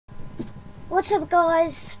What's up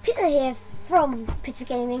guys, Peter here from Peter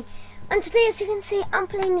Gaming, and today as you can see I'm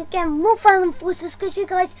playing again more Violent Forces because you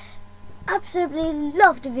guys absolutely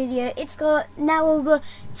love the video. It's got now over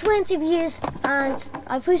 20 views and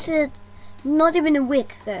I posted it not even a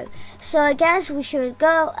week ago. So I guess we should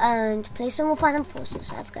go and play some more Violent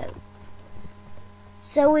Forces. Let's go.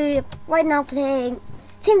 So we're right now playing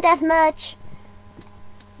Team Deathmatch.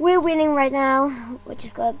 We're winning right now. We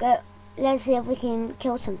just gotta go. Let's see if we can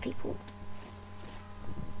kill some people.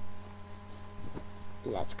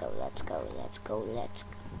 Let's go.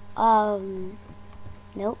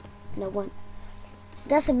 Nope, no one.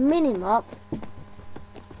 That's a mini-map,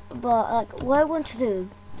 but like what I want to do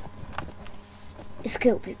is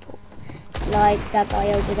kill people. Like that guy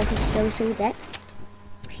over there who's so dead.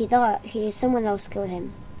 He died. Someone else killed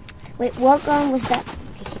him. Wait, what gun was that?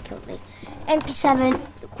 Okay, he killed me. MP7,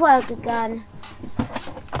 quite a good gun.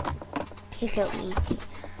 He killed me.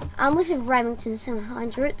 I'm with a Remington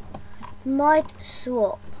 700. Might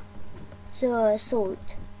swap. So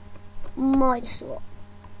assault. Might swap.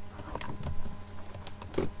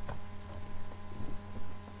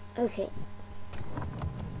 Okay.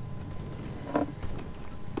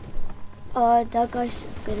 That guy's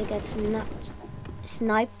gonna get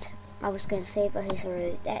sniped. I was gonna say, but he's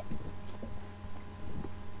already dead.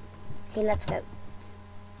 Okay, let's go.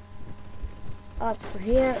 Up for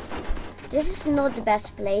here. This is not the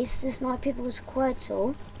best place to snipe people with quite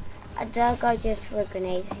tall. That guy just threw a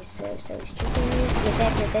grenade. He's so stupid. You're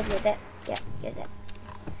dead. Yeah, you're dead.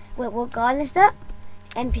 Wait, what gun is that?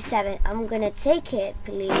 MP7. I'm gonna take it,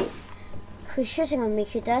 please. Who's shooting on me?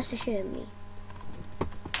 Who dares to shoot at me?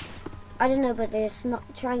 I don't know, but they're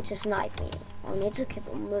trying to snipe me. I need to keep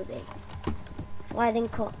on moving. Finding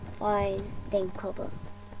cover.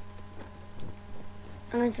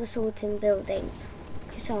 I'm assaulting buildings.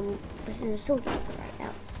 Because I'm with an assault rifle right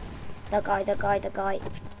now. The guy.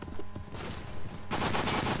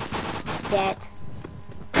 Dead.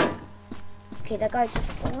 Okay, that guy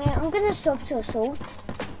just killed me. I'm gonna stop to assault.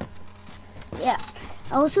 Yeah.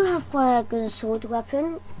 I also have quite a good assault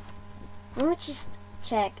weapon. Let me just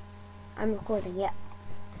check. I'm recording, yeah.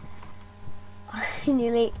 I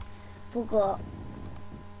nearly forgot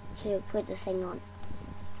to put the thing on.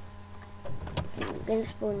 I'm gonna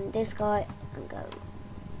spawn this guy and go.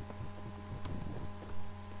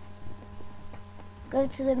 Go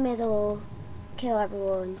to the middle, kill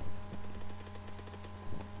everyone.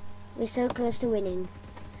 We're so close to winning.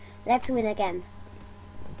 Let's win again.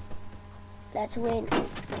 Let's win.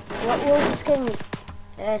 What just killed me?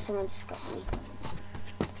 Someone just got me.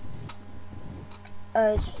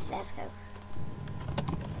 Okay, let's go.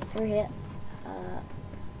 Through here.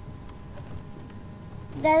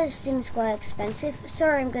 That seems quite expensive.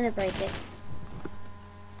 Sorry, I'm gonna break it.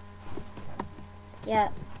 Yeah.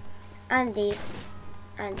 And these.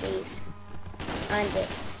 And these. And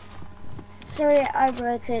this. Sorry, I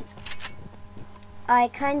broke it. I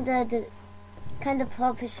kinda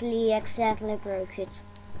purposely accidentally broke it.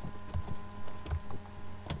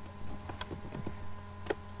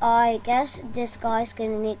 I guess this guy's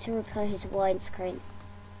gonna need to repair his windscreen.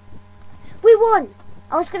 We won!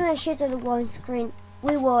 I was gonna shoot at the windscreen.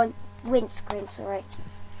 We won. Windscreen, sorry.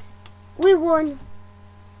 We won.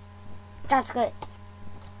 That's good.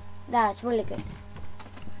 That's really good.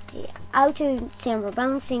 Yeah. Auto timber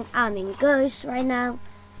bouncing. I'm in Ghost right now.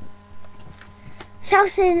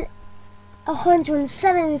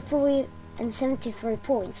 1,173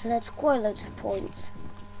 points. So that's quite a lot of points.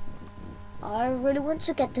 I really want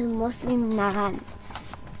to get the most in my hand.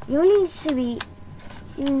 You only need to be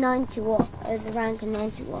 91, the rank in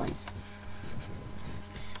 91.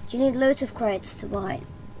 You need loads of credits to buy.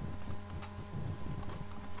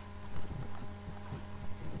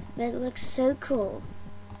 But it looks so cool.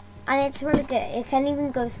 And it's really good. It can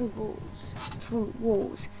even go through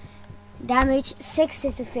walls. Damage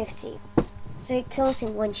 60 to 50. So it kills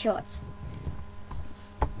in one shot.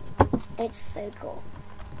 It's so cool.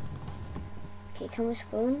 Okay, can we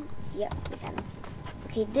spawn? Yep, we can.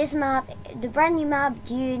 Okay, this map, the brand new map,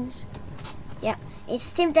 Dunes. Yeah,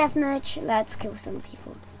 it's Team Deathmatch. Let's kill some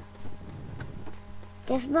people.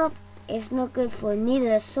 This map is not good for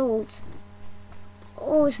neither assault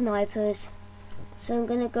or snipers. So I'm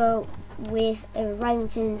gonna go with a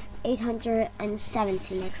Remington's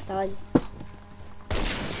 870 next time.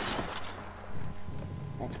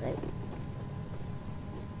 Let's go.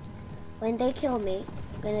 When they kill me,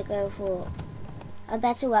 I'm gonna go for a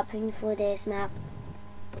better weapon for this map.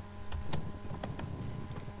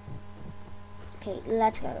 Okay,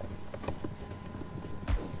 let's go.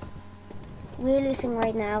 We're losing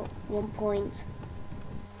right now, 1 point.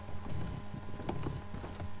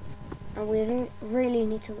 and we really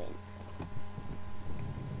need to win.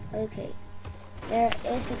 Okay, there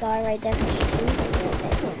is a guy right there.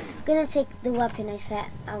 I'm gonna take the weapon I said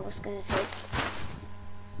I was gonna take.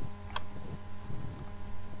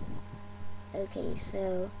 Okay,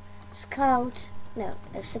 so scout, no,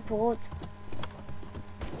 a support.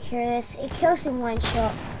 Here it is. It kills in one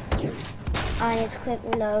shot, and it's quick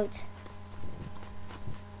reload.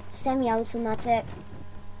 Semi-automatic.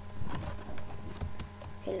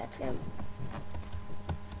 Okay, let's go.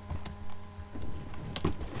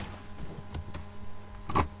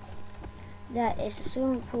 That is a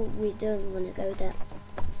swimming pool. We don't want to go there,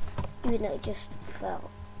 even though it just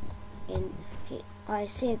fell in. Okay, I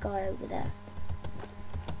see a guy over there.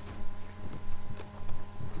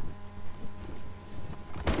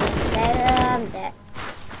 I'm dead.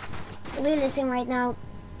 We're losing right now.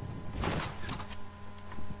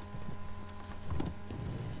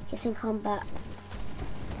 He's in combat.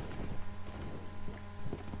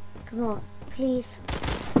 Come on, please.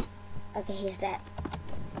 Okay, he's dead.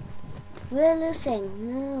 We're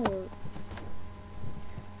losing. No.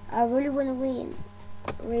 I really want to win.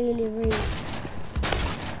 Really.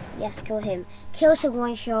 Yes, kill him. Kills in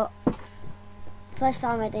one shot. First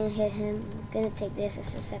time I didn't hit him. I'm gonna take this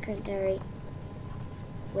as a secondary.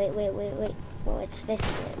 Wait. Well, it's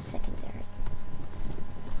basically a secondary.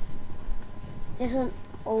 This one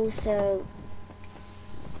also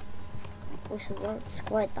works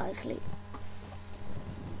quite nicely.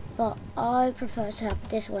 But I prefer to have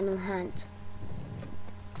this one on hand,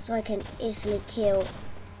 so I can easily kill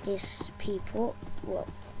these people. Well,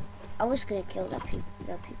 I was gonna kill that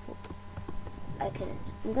people. I couldn't.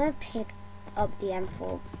 I'm gonna pick up the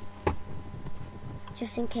M4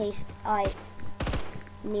 just in case I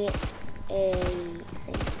need a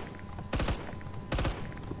thing.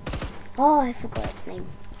 Oh, I forgot its name.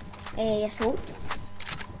 A assault.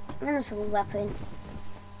 An assault weapon.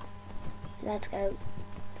 Let's go.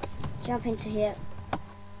 Jump into here.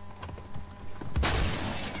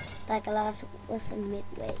 That glass was a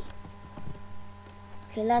midway.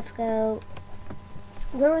 Okay, let's go.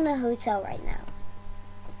 We're in a hotel right now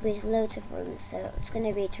with loads of rooms, so it's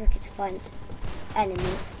gonna be tricky to find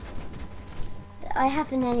enemies. I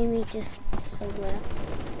have an enemy just somewhere.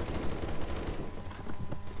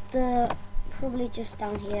 Probably just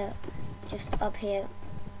down here, just up here,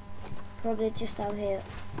 probably just out here.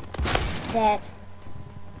 Dead.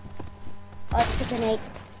 Oh, it's a grenade.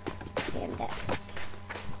 Okay, I'm dead.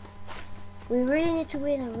 We really need to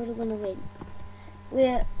win. I really want to win.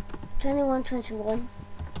 We're 21-21.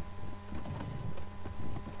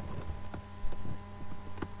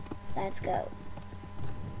 Let's go.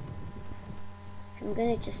 I'm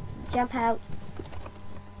gonna just jump out.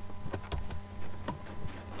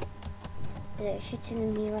 They're shooting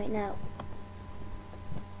at me right now.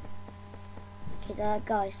 Okay, that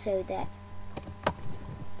guy's so dead.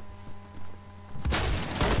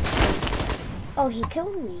 Oh, he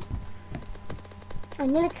killed me. I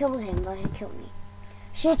nearly killed him, but he killed me.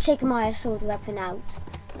 Should take my assault weapon out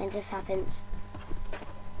when this happens.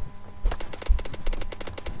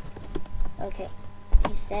 Okay,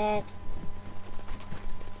 he's dead.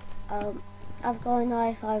 I've got a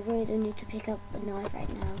knife. I really don't need to pick up a knife right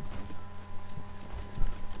now.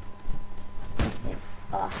 Okay.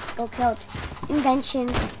 Oh, got killed.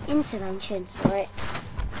 Intervention, sorry.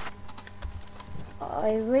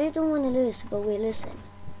 I really don't want to lose, but we're losing.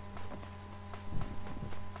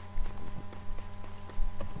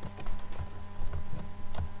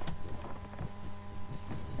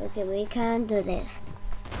 Okay, we can do this.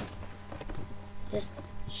 Just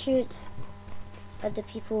shoot at the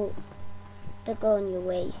people that go on your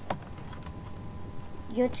way.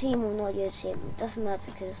 Your team or not your team, it doesn't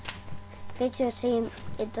matter, because if it's your team,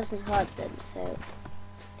 it doesn't hurt them, so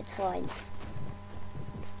it's fine.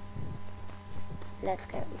 Let's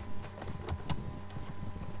go.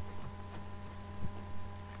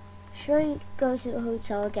 Should we go to the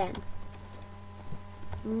hotel again?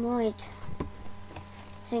 Might. I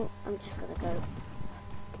think I'm just gonna go.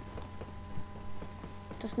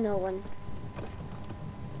 There's no one.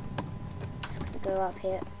 Just gonna go up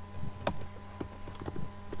here.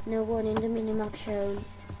 No one in the minimap shown.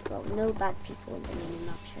 Well, no bad people in the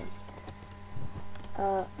minimap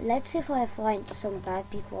shown. Let's see if I find some bad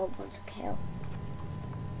people I want to kill.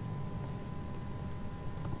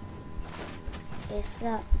 Is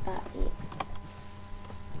that bad?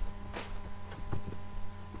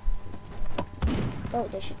 Oh,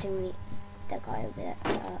 they're shooting me. That guy over there.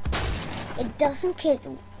 It doesn't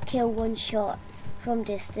kill one shot from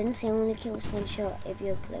distance. It only kills one shot if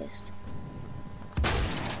you're close.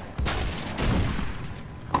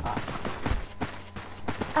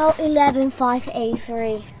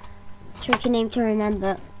 L11583. Tricky name to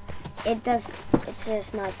remember. It's a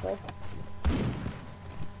sniper.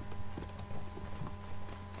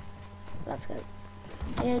 Let's go.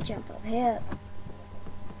 Here, jump up here.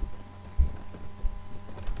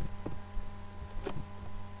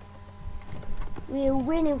 We are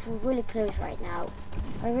winning from really close right now.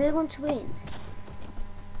 I really want to win.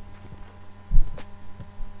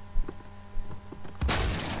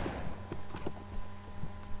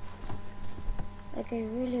 Like I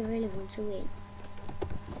really want to win.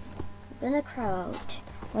 I'm gonna crouch.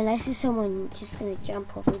 When I see someone, I'm just gonna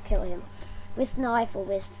jump off and kill him. With knife or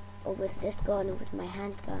with this gun or with my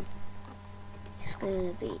handgun. He's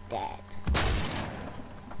gonna be dead.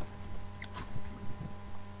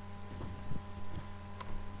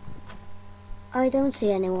 I don't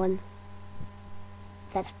see anyone.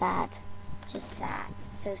 That's bad. Just sad.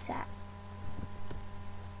 So sad.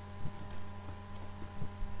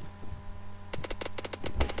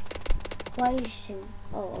 Why are you shooting?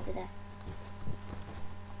 Oh, over there.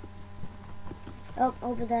 Oh,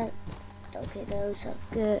 over there. Okay, those are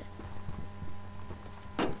good.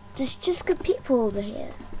 There's just good people over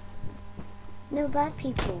here. No bad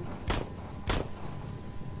people.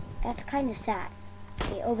 That's kind of sad.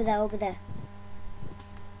 Okay, over there, over there.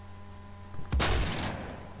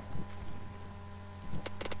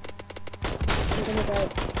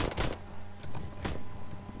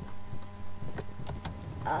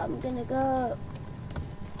 I'm gonna go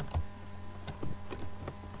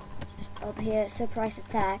just up here. Surprise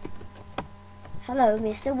attack. Hello,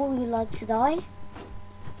 mister, would you like to die?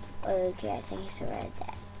 Okay, I think he's already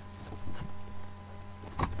dead.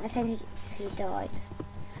 I think he died.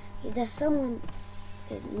 There's someone.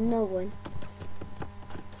 No one.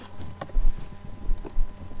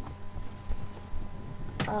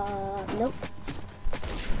 Nope.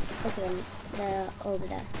 Okay, they're over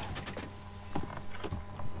there.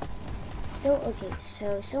 Still okay,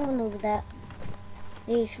 so someone over there.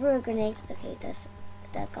 They threw a grenade. Okay, that's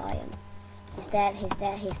that guy. He's dead, he's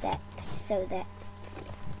dead, he's dead. He's so dead.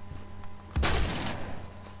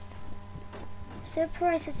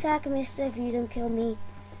 Surprise attack, mister, if you don't kill me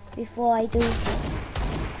before I do.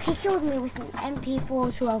 He killed me with an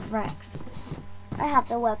MP4 12 racks. I have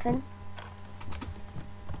the weapon.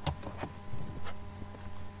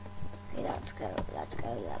 Okay, let's go, let's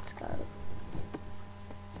go, let's go.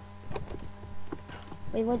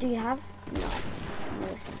 Wait, what do you have? No. No,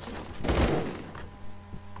 thank you.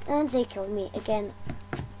 And they killed me again.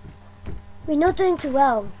 We're not doing too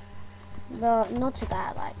well. But not too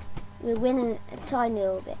bad, like. We're winning a tiny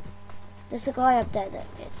little bit. There's a guy up there.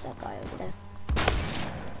 It's that guy over there.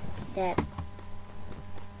 Dead.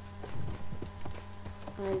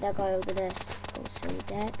 And that guy over there's also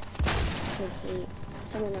dead. Okay,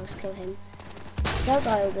 someone else killed him. That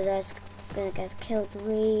guy over there's gonna get killed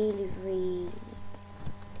really.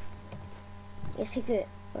 Is he good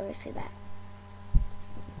or is he bad?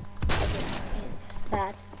 Okay, he's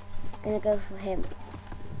bad. Gonna go for him.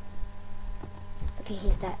 Okay,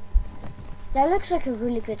 he's dead. That looks like a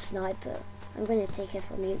really good sniper. I'm gonna take it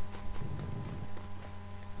from you.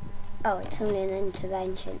 Oh, it's only an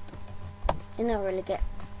intervention. You're not really good.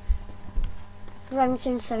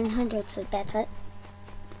 Remington 700s are better.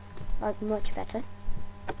 Like, much better.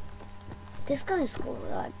 This gun is cool,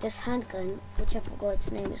 like this handgun, which I forgot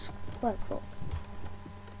its name, is quite cool.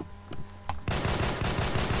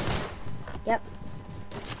 Yep.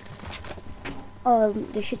 Oh,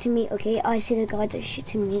 they're shooting me. Okay, I see the guy that's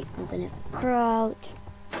shooting me. I'm gonna crouch.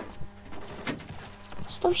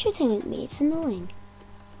 Stop shooting at me, it's annoying.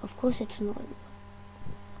 Of course it's annoying.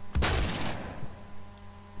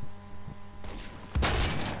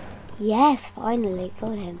 Yes, finally,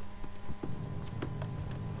 got him.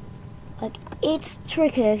 Like, it's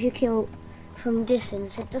tricky if you kill from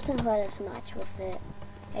distance. It doesn't hurt as much with the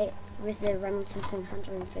Remington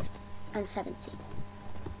 750 and 70.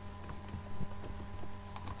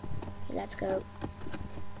 Okay, let's go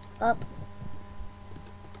up.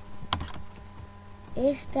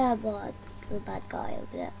 Is there a bad guy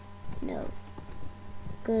over there? No.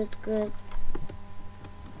 Good.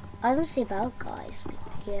 I don't see bad guys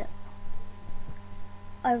here.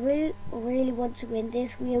 I really want to win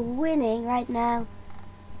this. We are winning right now.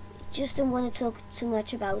 Just don't want to talk too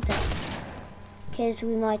much about that, because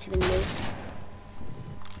we might even lose.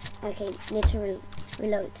 Okay, need to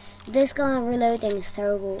reload. This guy reloading is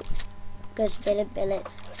terrible. Goes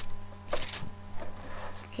billet.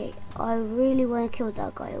 Okay, I really want to kill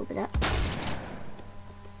that guy over there.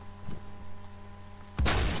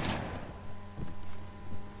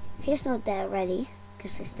 He's not dead already,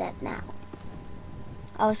 because he's dead now.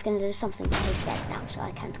 I was gonna do something, but he's dead now, so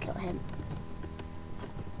I can't kill him.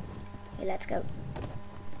 Okay, let's go.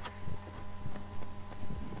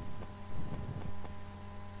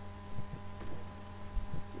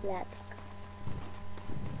 Let's go.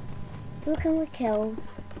 Who can we kill?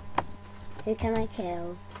 Who can I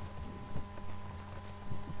kill?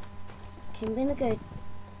 Okay, I'm gonna go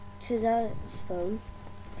to the spawn,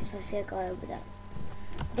 because I see a guy over there.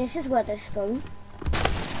 This is where they spawn.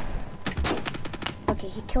 Okay,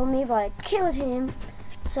 he killed me, but I killed him,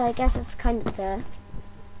 so I guess it's kind of fair.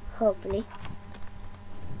 Hopefully.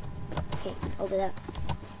 Okay, over there.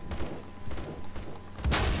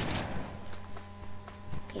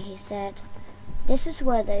 Okay, he's dead. This is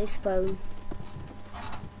where they spawn.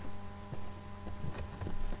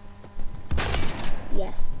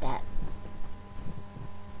 Yes, dead.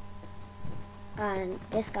 And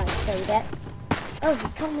this guy's so dead. Oh, he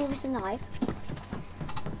killed me with a knife.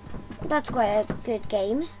 That's quite a good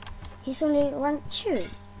game. He's only rank 2.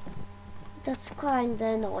 That's kinda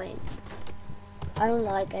annoying. I don't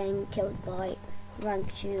like getting killed by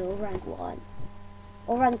rank 2 or rank 1.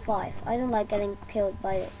 Or rank 5. I don't like getting killed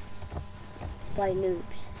by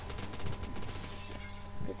noobs.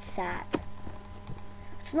 It's sad.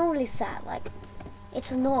 It's not really sad, like,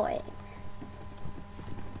 it's annoying.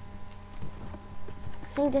 I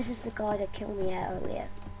think this is the guy that killed me earlier.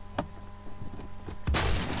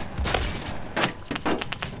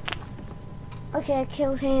 Okay, I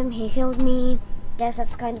killed him, he killed me. Guess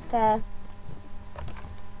that's kind of fair.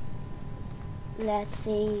 Let's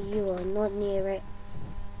see, you are not near it.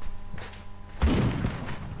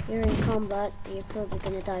 You're in combat, but you're probably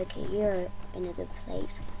gonna die. Okay, you're in a good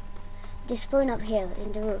place. They spawn up here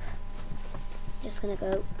in the roof. Just gonna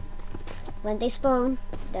go. When they spawn,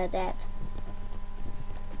 they're dead.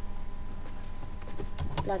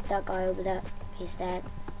 Like that guy over there, he's dead.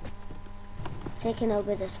 Taking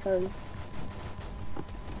over the spawn.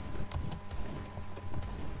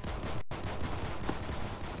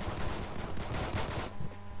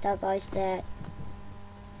 That guy's dead.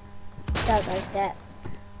 That guy's dead.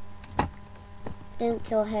 Didn't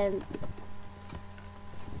kill him,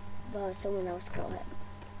 but someone else killed him,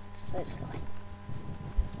 so it's fine.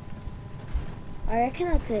 I reckon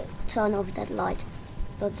I could turn off that light,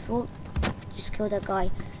 but before, just kill that guy.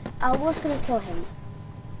 I was gonna kill him.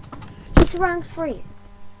 He's rank 3.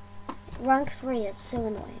 Rank 3, that's so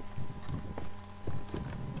annoying.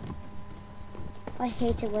 I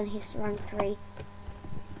hate it when he's rank 3.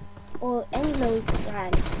 Or any low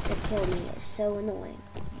ranks that kill me is so annoying.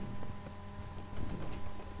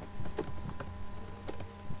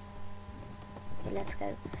 Okay, let's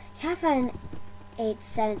go. You have an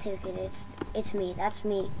 870, okay, it's me, that's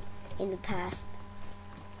me in the past.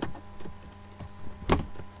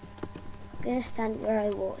 I'm gonna stand where I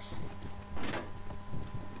was.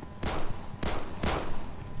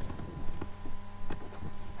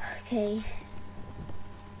 Okay.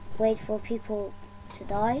 Wait for people to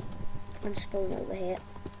die and spawn over here.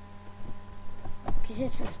 Because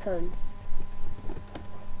it's a spawn.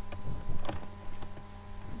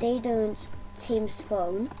 They don't team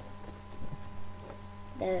spawn.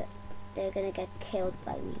 They're gonna get killed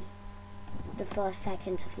by me. The first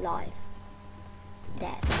seconds of life.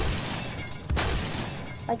 Dead.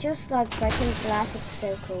 I just like breaking glass, it's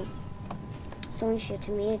so cool. Someone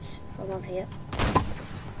shooting me, it's from up here.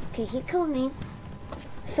 Okay, he killed me.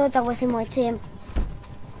 I thought that was in my team.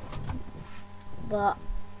 But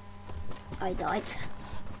I died.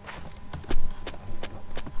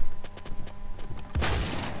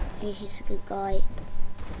 Okay, he's a good guy.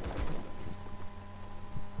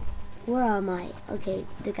 Where am I? Okay,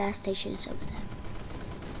 the gas station is over there.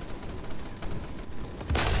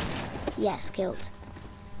 Yes, killed.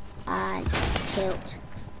 And killed.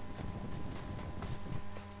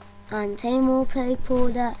 And 10 more people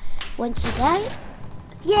that went today.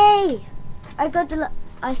 Yay! I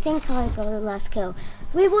think I got the last kill.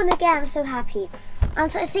 We won again, I'm so happy.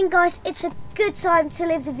 And so I think, guys, it's a good time to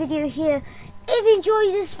leave the video here. If you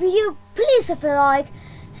enjoyed this video, please leave a like,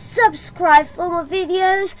 subscribe for more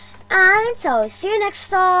videos, and I'll see you next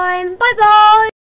time. Bye bye!